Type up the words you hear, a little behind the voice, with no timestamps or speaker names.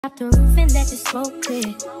Top the roof and let the smoke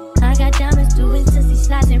clear. I got diamonds doing sissy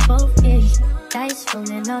slides in both ears. Dice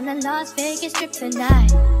rolling on the Las Vegas strip tonight.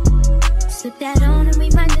 Slip that on and we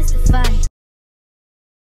might miss the fight.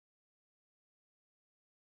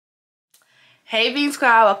 Hey Bean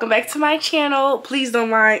Squad, welcome back to my channel. Please don't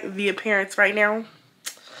mind the appearance right now.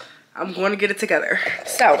 I'm going to get it together.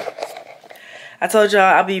 So, I told y'all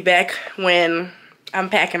I'll be back when I'm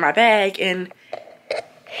packing my bag, and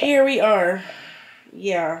here we are.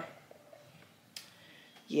 Yeah.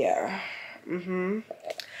 A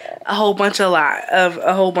whole bunch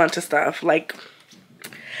of stuff. Like,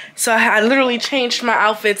 so I literally changed my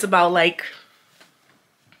outfits about like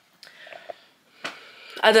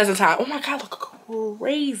a dozen times. Oh my god, look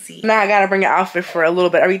crazy. Now I gotta bring an outfit for a little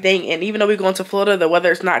bit of everything. And even though we're going to Florida, the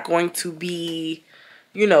weather is not going to be,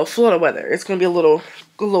 you know, Florida weather. It's gonna be a little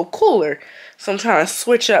cooler. So I'm trying to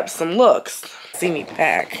switch up some looks. See me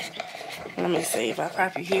pack. Let me see if I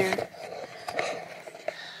pop you here.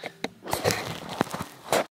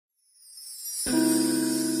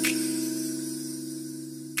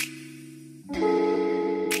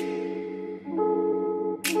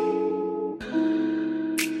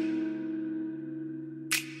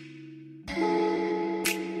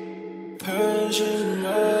 Persian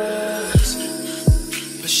rose,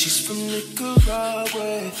 but she's from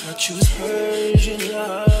Nicaragua. Thought you was Persian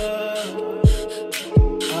love.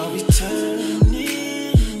 Are we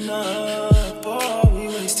turning up? Or are we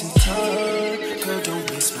wasting time? Girl, don't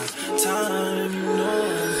waste my time.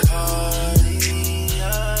 No party. I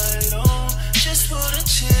don't just wanna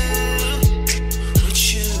chill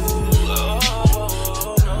with you.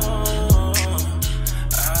 Oh no,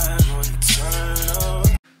 I wanna turn up.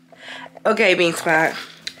 Okay, Bean Squad,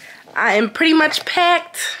 I am pretty much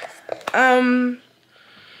packed.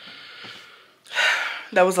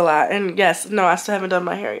 That was a lot. And yes, no, I still haven't done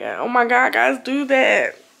my hair yet. Oh my god, guys, do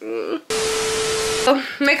that. So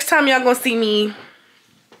next time y'all gonna see me,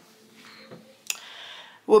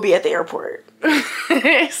 we'll be at the airport.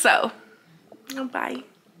 So, bye.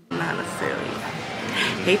 Not necessarily.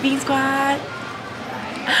 Hey, Bean Squad,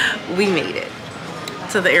 we made it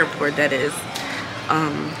to the airport. That is.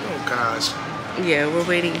 Oh gosh. Yeah, we're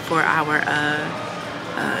waiting for our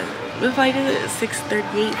what flight is it?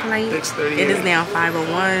 6:38 flight. 6:38. It is now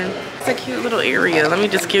 5:01. It's a cute little area. Let me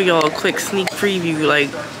just give y'all a quick sneak preview, like,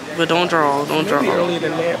 but don't draw, don't draw. Maybe earlier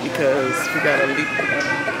than that because we gotta leave.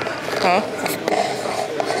 Huh?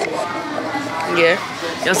 Yeah.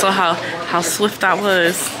 Y'all saw how swift I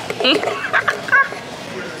was.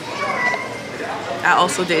 I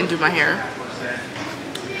also didn't do my hair.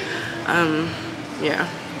 Yeah,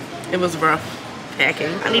 it was rough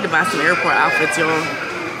packing. I need to buy some airport outfits, y'all.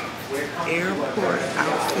 Airport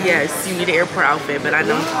outfit? Yes, you need an airport outfit, but I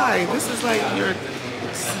know. Why? This is like you're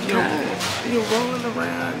rolling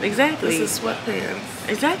around. Exactly. This is sweatpants.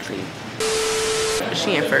 Exactly.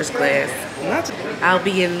 She in first class. Not I'll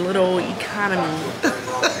be in little economy.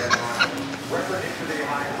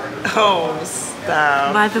 Oh,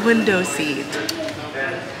 stop. By the window seat.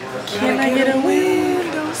 Can I get a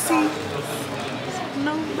window seat?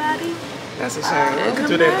 Nobody. That's a shame. We can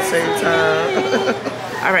do that at the same time.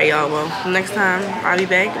 All right, y'all. Well, next time I'll be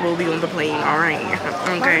back. We'll be on the plane. All right.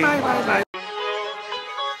 Okay. Bye.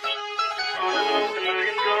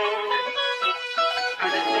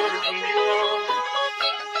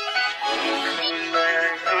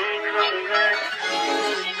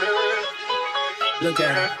 Look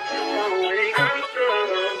at her.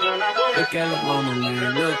 Look at her mama,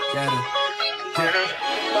 man. Look at her.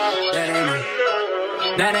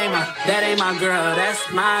 That ain't my girl.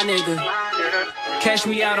 That's my nigga. Catch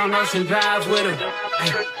me out on Ocean Drive with her.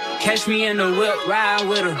 Hey. Catch me in the whip, ride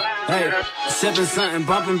with her. Hey. Sipping something,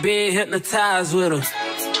 bumping big, hypnotized with her.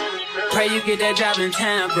 Pray you get that job in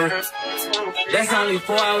Tampa. That's only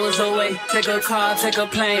 4 hours away. Take a car, take a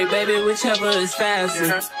plane, baby, whichever is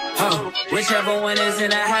faster. Oh, whichever one is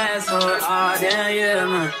in the hassle. Oh, damn, yeah,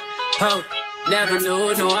 man. Oh, never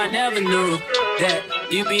knew, no, I never knew that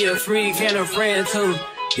you be a freak and a friend too.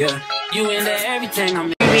 Yeah, you into everything I'm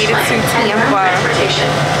in. We made it to Tampa.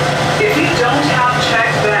 If you don't have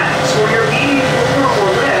checked bags or you're eating Uber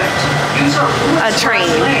or Lyft, use our train.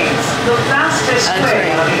 lanes. The fastest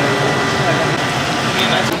way.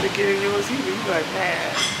 That's what the beginning you was eating. You like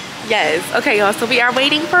that. Yes. Okay, y'all. So we are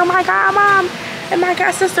waiting for my godmom and my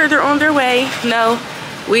god sister. They're on their way. No,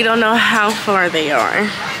 we don't know how far they are.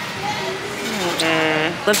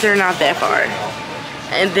 But they're not that far.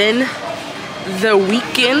 And then the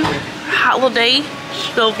weekend holiday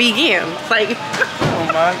will begin. Like, Oh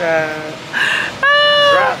my god.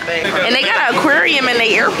 And they got an aquarium in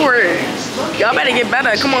the airport. Y'all better get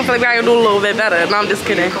better. Come on, Philip, I gotta do a little bit better. No, I'm just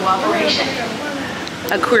kidding.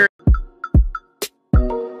 Aquarium.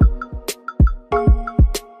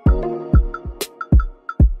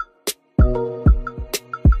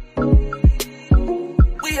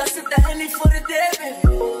 We are sit the Henny for the day, baby.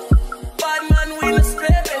 Bad man, we no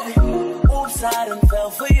spray, baby. Oops, I done fell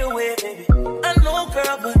for your way, baby. I know,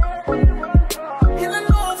 girl, but you don't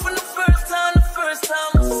know from the first time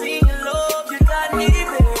I seen your love, you got me,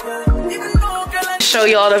 baby. Even though, girl, I Show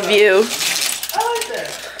y'all the view. I like that.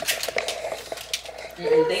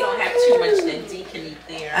 They don't have too much that D can eat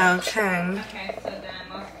there. Okay. Okay, so then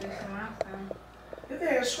let's do some awesome. If they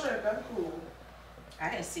had shrimp, that's cool. I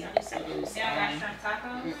didn't see those. Y'all got shrimp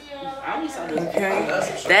tacos? I only saw those. Okay.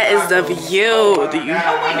 That is the view.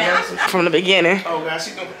 From the beginning. Oh, God,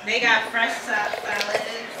 she doing. They got fresh salads.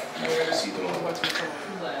 Yeah, she doing what you doing.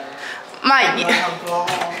 Mike. She's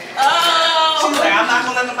like, I'm not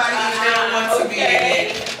gonna let nobody eat. They don't want to be in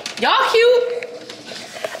it. Y'all cute.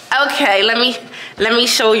 Okay, let me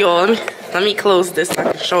show y'all. Let me close this so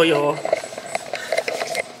I can show y'all.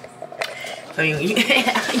 So you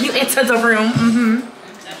enter the room.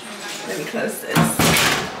 Let me close this.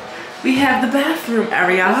 We have the bathroom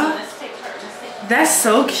area. That's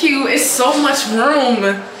so cute. It's so much room.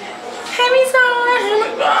 Happy summer. Oh my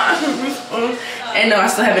god. And no, I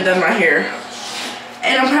still haven't done my hair.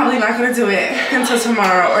 And I'm probably not gonna do it until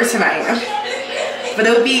tomorrow or tonight. But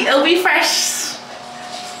it'll be fresh.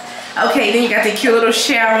 Okay, then you got the cute little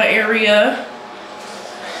shower area.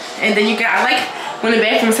 And then you got, I like when the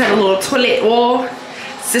bathrooms have a little toilet wall.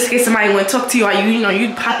 Just in case somebody want to talk to you while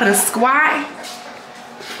you pop in a squat.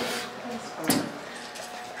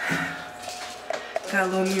 Got a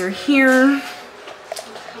little mirror here.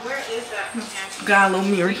 Where is that? Got a little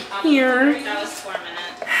mirror here. That was 4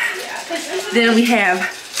 minutes. Then we have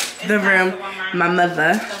the room. My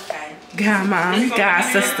mother, Okay. godmom, god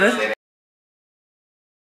sister.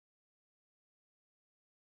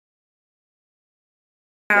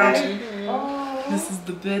 This is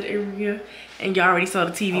the bed area, and y'all already saw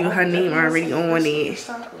the TV with her name already on it.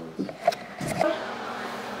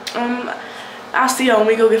 I'll see y'all when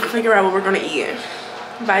we go figure out what we're gonna eat.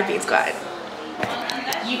 Bye, Bean Squad.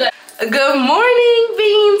 Good morning,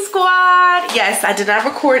 Bean Squad. Yes, I did not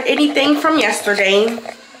record anything from yesterday.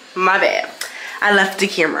 My bad. I left the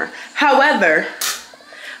camera. However,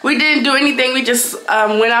 we didn't do anything. We just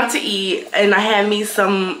went out to eat, and I had me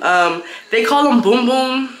some, they call them boom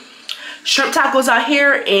boom shrimp tacos out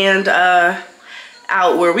here, and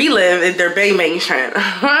out where we live, they're bang bang shrimp.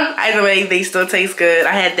 Either way, they still taste good.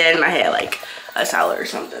 I had that, and I had like a salad or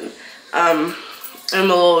something. And a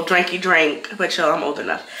little drinky drink, but y'all, I'm old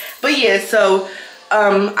enough. But yeah, so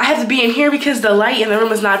I have to be in here because the light in the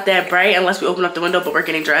room is not that bright unless we open up the window, but we're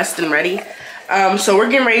getting dressed and ready. So we're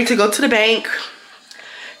getting ready to go to the bank,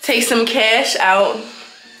 take some cash out,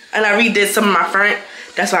 and I redid some of my front.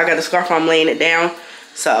 That's why I got the scarf on, I'm laying it down.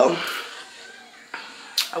 So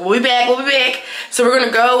we'll be back, So we're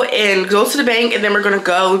gonna go to the bank, and then we're gonna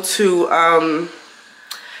go to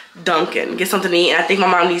Dunkin', get something to eat. And I think my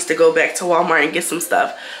mom needs to go back to Walmart and get some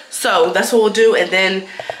stuff. So that's what we'll do. And then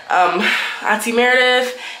Auntie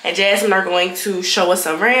Meredith and Jasmine are going to show us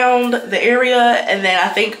around the area, and then I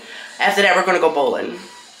think after that we're gonna go bowling.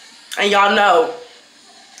 And y'all know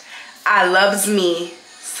I loves me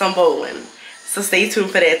some bowling, so stay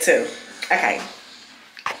tuned for that too. Okay.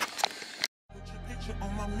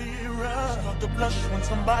 When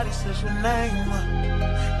somebody says your name,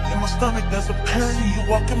 in my stomach there's a pain. You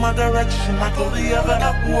walk in my direction, I go the other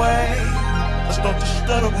way. I start to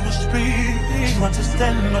stutter when I speak. You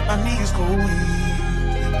understand what my knees go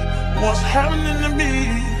weak. What's happening to me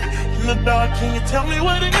in the dark? Can you tell me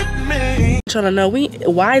what it means? I'm trying to know,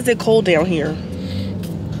 why is it cold down here?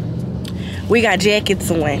 We got jackets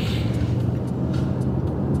on.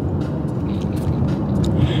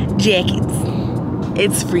 Jackets.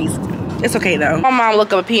 It's freezing. It's okay though. My mom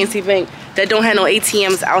looked up a PNC Bank that don't have no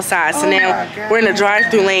ATMs outside, so now we're in the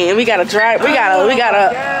drive-through lane, and we gotta drive. We gotta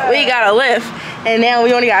lift, and now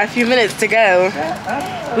we only got a few minutes to go.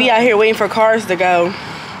 We out here waiting for cars to go,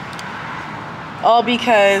 all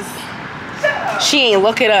because she ain't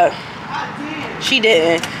look it up. She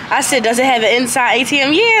didn't. I said, does it have an inside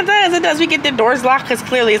ATM? Yeah, it does. It does. We get the doors locked because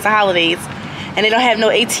clearly it's the holidays, and they don't have no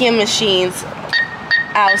ATM machines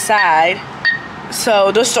outside.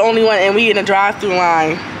 So this is the only one, and we in a drive-through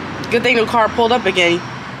line. Good thing the car pulled up again,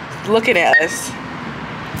 looking at us.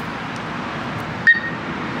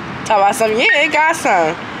 Talk about something. Yeah, it got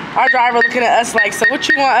some. Our driver looking at us like, so what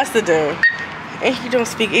you want us to do? And he don't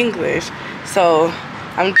speak English, so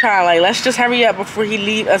I'm trying, like, let's just hurry up before he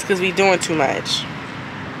leave us because we doing too much.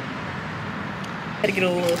 Gotta get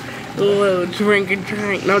a little drink.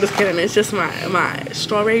 No, just kidding. It's just my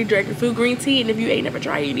strawberry dragon fruit green tea, and if you ain't never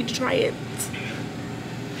tried it, you need to try it.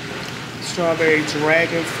 Strawberry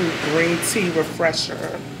dragon fruit green tea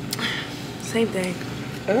refresher. Same thing.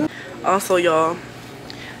 Also, y'all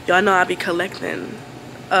know I be collecting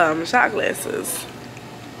shot glasses.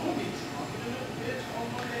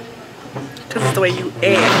 Cause it's the way you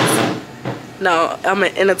act. No, I'm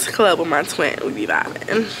in a club with my twin. We be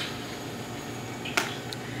vibing.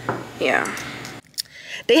 Yeah.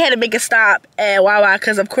 They had to make a stop at Wawa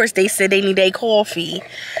because of course they said they need a coffee.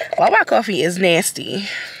 Wawa coffee is nasty,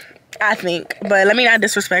 I think. But let me not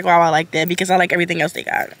disrespect Wawa like that because I like everything else they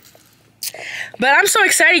got. But I'm so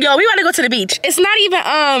excited, y'all. We want to go to the beach. It's not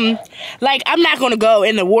even like I'm not gonna go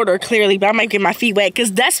in the water clearly, but I might get my feet wet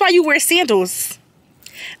because that's why you wear sandals.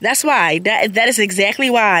 That's why. That is exactly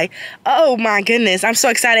why. Oh my goodness, I'm so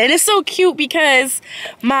excited. And it's so cute because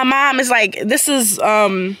my mom is like, this is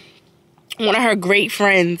one of her great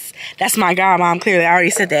friends. That's my godmom, clearly. I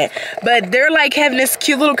already said that. But they're like having this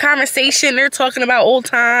cute little conversation. They're talking about old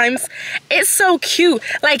times. It's so cute.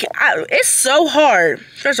 Like, it's so hard.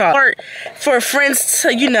 First of all, hard for friends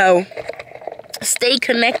to, you know, stay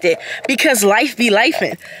connected because life be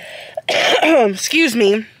lifing. Excuse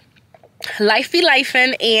me. Life be lifing,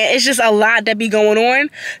 and it's just a lot that be going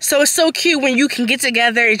on. So it's so cute when you can get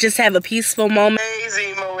together and just have a peaceful moment.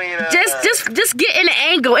 Amazing, Melina. Just get in the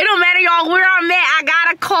angle. It don't matter, y'all, where I'm at. I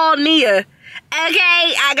gotta call Nia. Okay,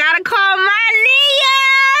 I gotta call my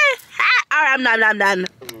Nia. All right, I'm done.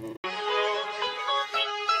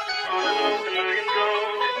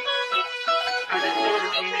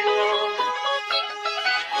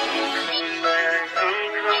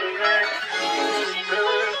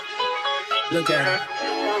 Look at her.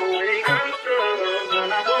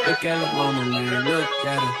 Look at her mama, man. Look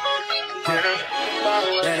at her.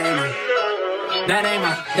 That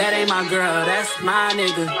ain't my girl. That's my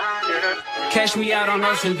nigga. Catch me out on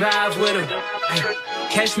Ocean Drive with her. Hey.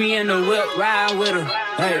 Catch me in the whip, ride with her.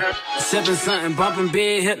 Hey. Sipping something, bumping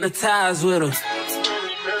big, hypnotized with her.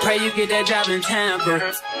 Pray you get that job in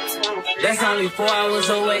Tampa. That's only 4 hours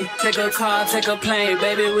away. Take a car, take a plane,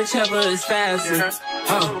 baby, whichever is faster.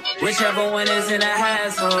 Oh, whichever one is in the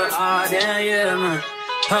hassle. Oh, damn, yeah, man.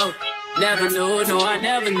 Oh, never knew, no, I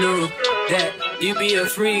never knew that you be a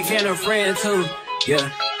freak and a friend too.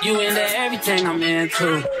 Yeah, you into everything I'm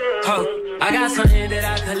into. Oh, I got something that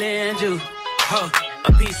I could lend you. Oh,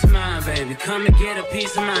 a peace of mind, baby. Come and get a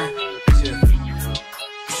peace of mind. Yeah.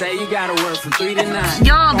 Say you gotta work from 3 to 9.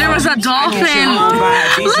 Yo, there was a dolphin.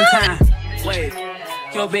 Wait,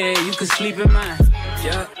 your bed, you can sleep in mine.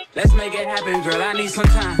 Yeah, let's make it happen, girl. I need some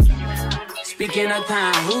time. Speaking of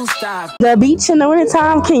time, who stopped? The beach in the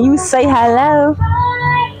wintertime, can you say hello?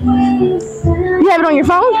 You have it on your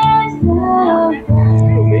phone?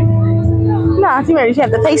 No, you ready? You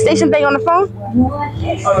have the PlayStation thing on the phone?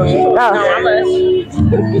 Oh.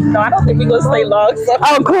 No, I don't think we're gonna stay long. So.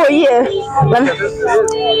 Oh, cool, yeah.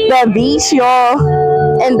 The beach, y'all,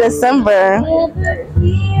 in December.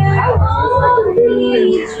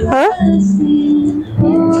 Huh? It's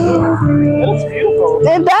beautiful.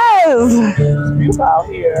 It does. It's beautiful out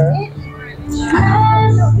here.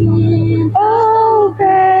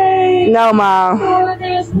 Okay. No, Mom.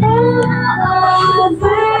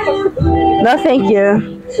 No, thank you.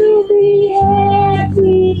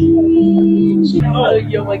 Oh,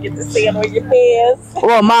 you want to get the sand on your pants?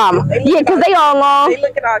 Well, Mom. Yeah, because they all long. They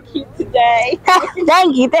looking all cute today.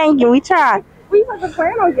 Thank you. We tried. We wasn't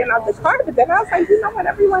planning on getting out the car, but then I was like, you know what?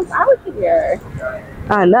 Everyone's out here.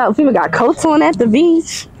 I know. People got coats on at the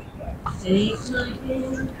beach.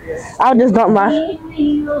 I'll just dump my...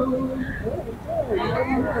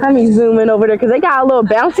 Let me zoom in over there because they got a little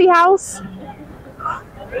bouncy house.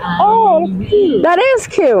 Oh, that's cute. That is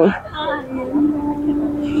cute.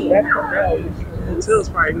 It feels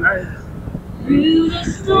probably nice. We have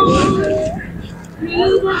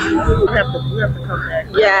to come back.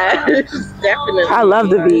 Yeah, definitely. I love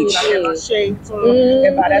the beach. And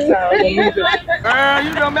by that time, we'll leave it. You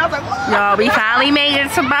know me, I was like, what? Y'all, we finally made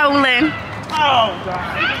it to bowling. Oh,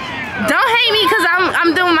 God. Don't hate me because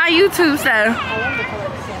I'm doing my YouTube stuff.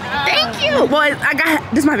 Thank you. Boy,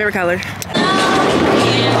 this is my favorite color.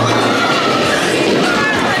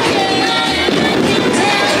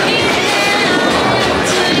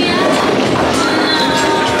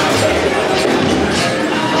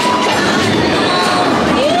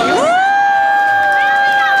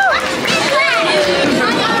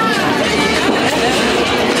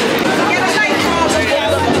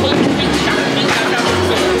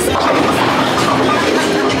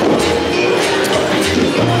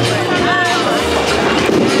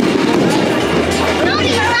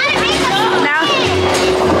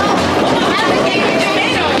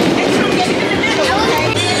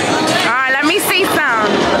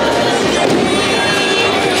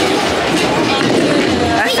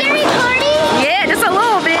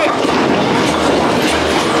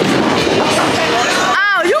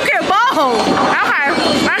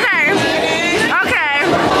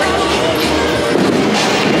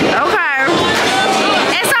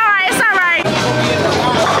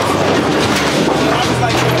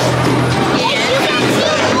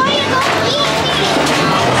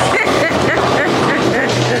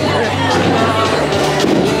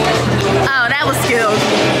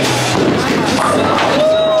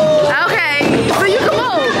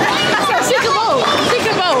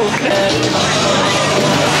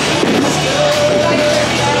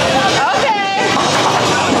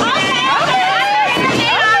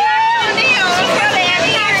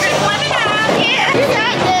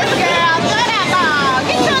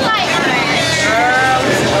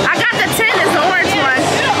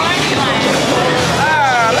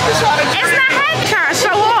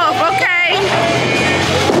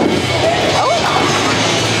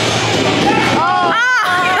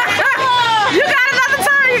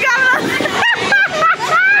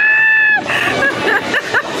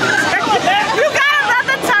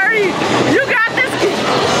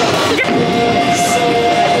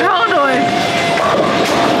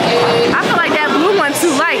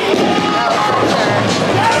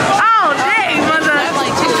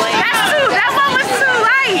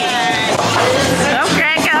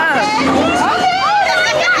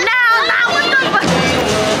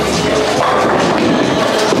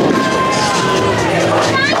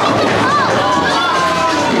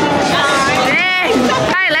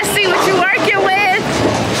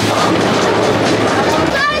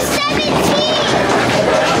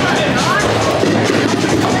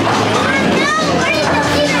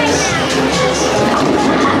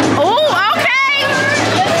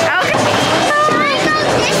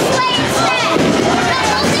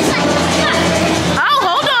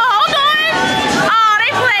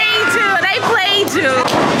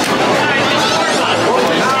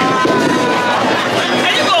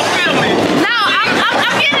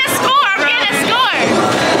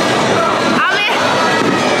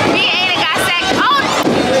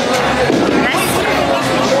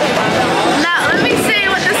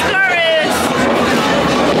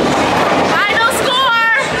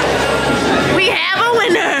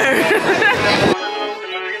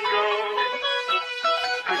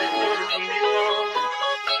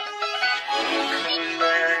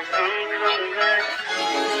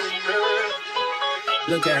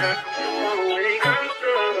 Look at her.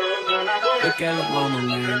 Look at her mama,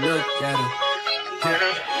 man. Look at her.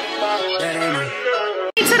 That ain't her.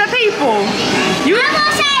 To the people. You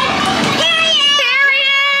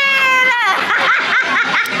period.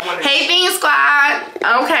 Hey, Bean Squad.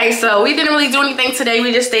 Okay, so we didn't really do anything today.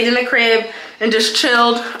 We just stayed in the crib and just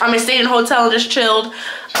chilled. Stayed in a hotel and just chilled.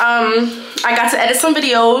 I got to edit some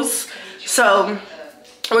videos. So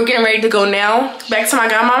we're getting ready to go now back to my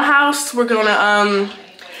grandma's house. We're gonna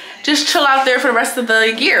just chill out there for the rest of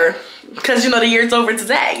the year, because you know the year's over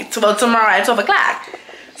today. Well, tomorrow at 12 o'clock.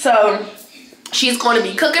 So she's going to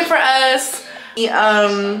be cooking for us.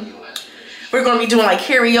 We're gonna be doing like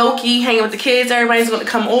karaoke, hanging with the kids. Everybody's gonna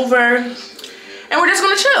come over, and we're just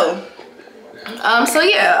gonna chill. So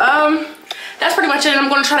yeah, that's pretty much it. I'm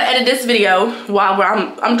gonna try to edit this video while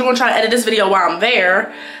I'm gonna try to edit this video while I'm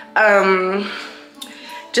there.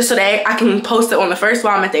 Just so that I can post it on the first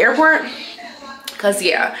while I'm at the airport. Cause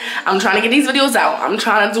yeah, I'm trying to get these videos out. I'm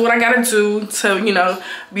trying to do what I gotta do to, you know,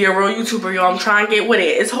 be a real YouTuber, y'all. I'm trying to get with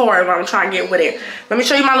it. It's hard, but I'm trying to get with it. Let me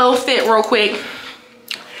show you my little fit real quick.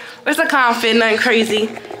 It's a calm fit, nothing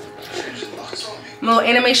crazy. My little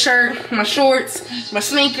anime shirt, my shorts, my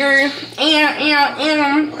sneaker, and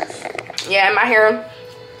yeah, my hair.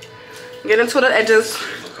 Get into the edges.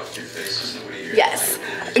 Yes,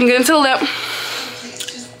 and get into the lip.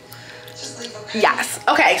 Yes.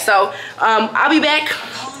 Okay, so I'll be back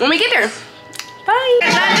when we get there. Bye.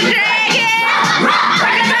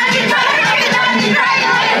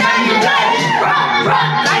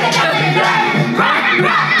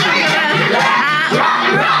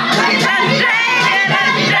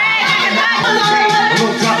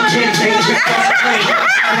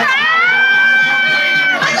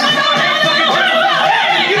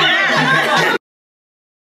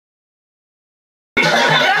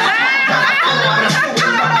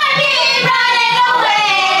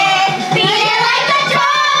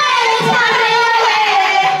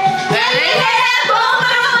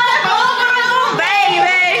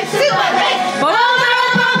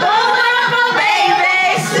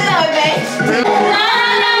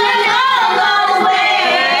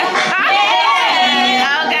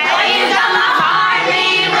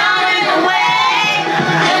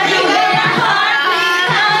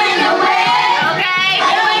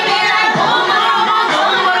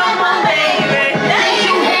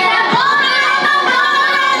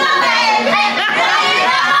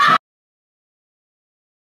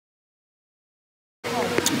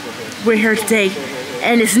 we're here today,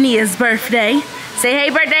 and it's Nia's birthday. Say hey,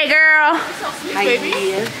 birthday girl. Hi,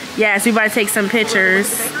 Nia. Yes, we about to take some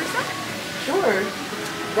pictures. Sure.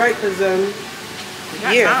 Right, because,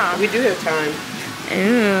 yeah, we do have time.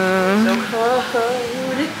 Ooh.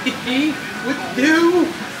 What do?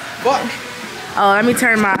 Fuck. Oh, let me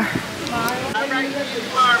turn my...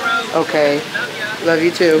 Okay. Love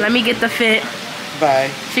you too. Let me get the fit. Bye.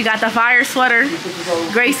 She got the fire sweater,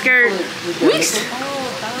 gray skirt.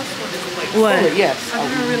 What? Yes.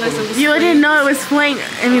 You didn't know it was flank.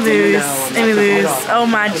 Let me lose. Let me lose. Oh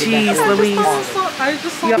my jeez, Louise.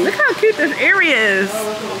 Yo, look how cute this area is.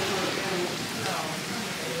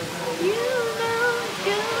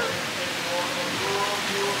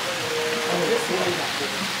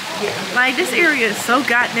 Like, this area is so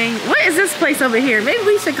goddamn. What is this place over here? Maybe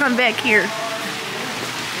we should come back here.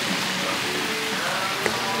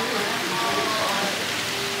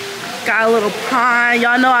 Got a little pond.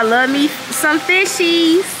 Y'all know I love me some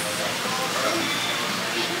fishies.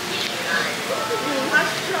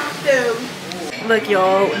 Look,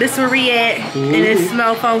 y'all, this where we at, and it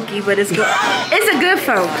smell funky, but it's good. It's a good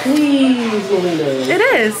funk. It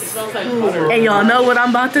is. And y'all know what I'm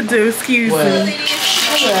about to do. Excuse me.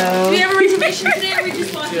 Hello.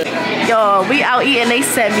 Y'all, we out eating. They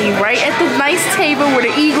set me right at the nice table where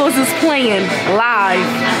the Eagles is playing live.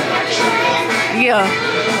 Yeah.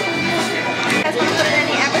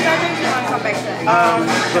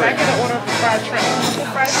 Can I get an order for fried shrimp?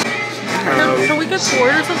 Can we get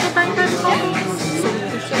orders of the bank?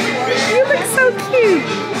 You look so cute.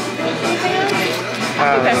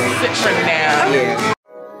 That's it for now. Yeah.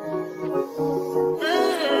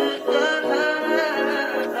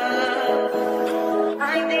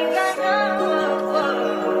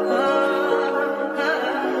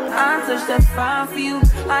 That's fine for you.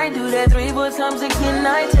 I do that 3-4 times again.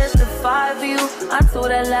 I testify for you. I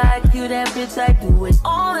told I like you, that bitch. I do it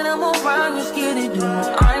all, and I'm around. You're scared to do.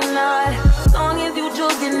 I'm not. As long as you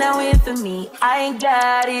joking now in for me, I ain't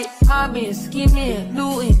got it. Mobbing, scheming,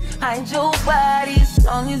 looting. I ain't your body. As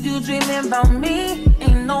long as you dreaming about me,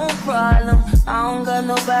 ain't no problem. I don't got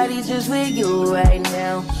nobody just with you right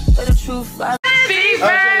now. But the truth, happy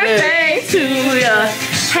birthday to ya.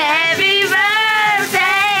 Happy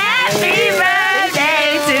birthday. Happy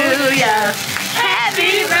birthday to ya.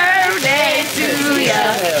 Happy birthday to ya.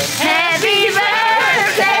 Happy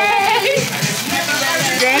birthday.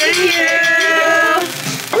 Thank you.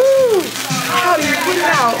 Ooh, how do you put it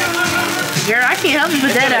out? Girl, I can't help you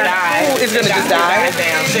put that out. Ooh, it's gonna just die.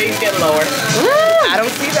 Down, so you get lower. Ooh. I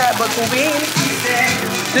don't see that, but cool beans.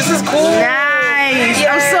 This is cool. Nice. Yay.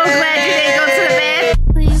 I'm so glad you didn't go to the bed.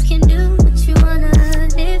 You can do what you wanna,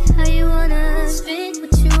 live how you wanna, spit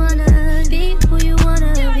what you wanna, be who you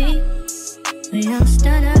wanna be. We don't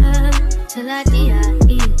stutter till I die.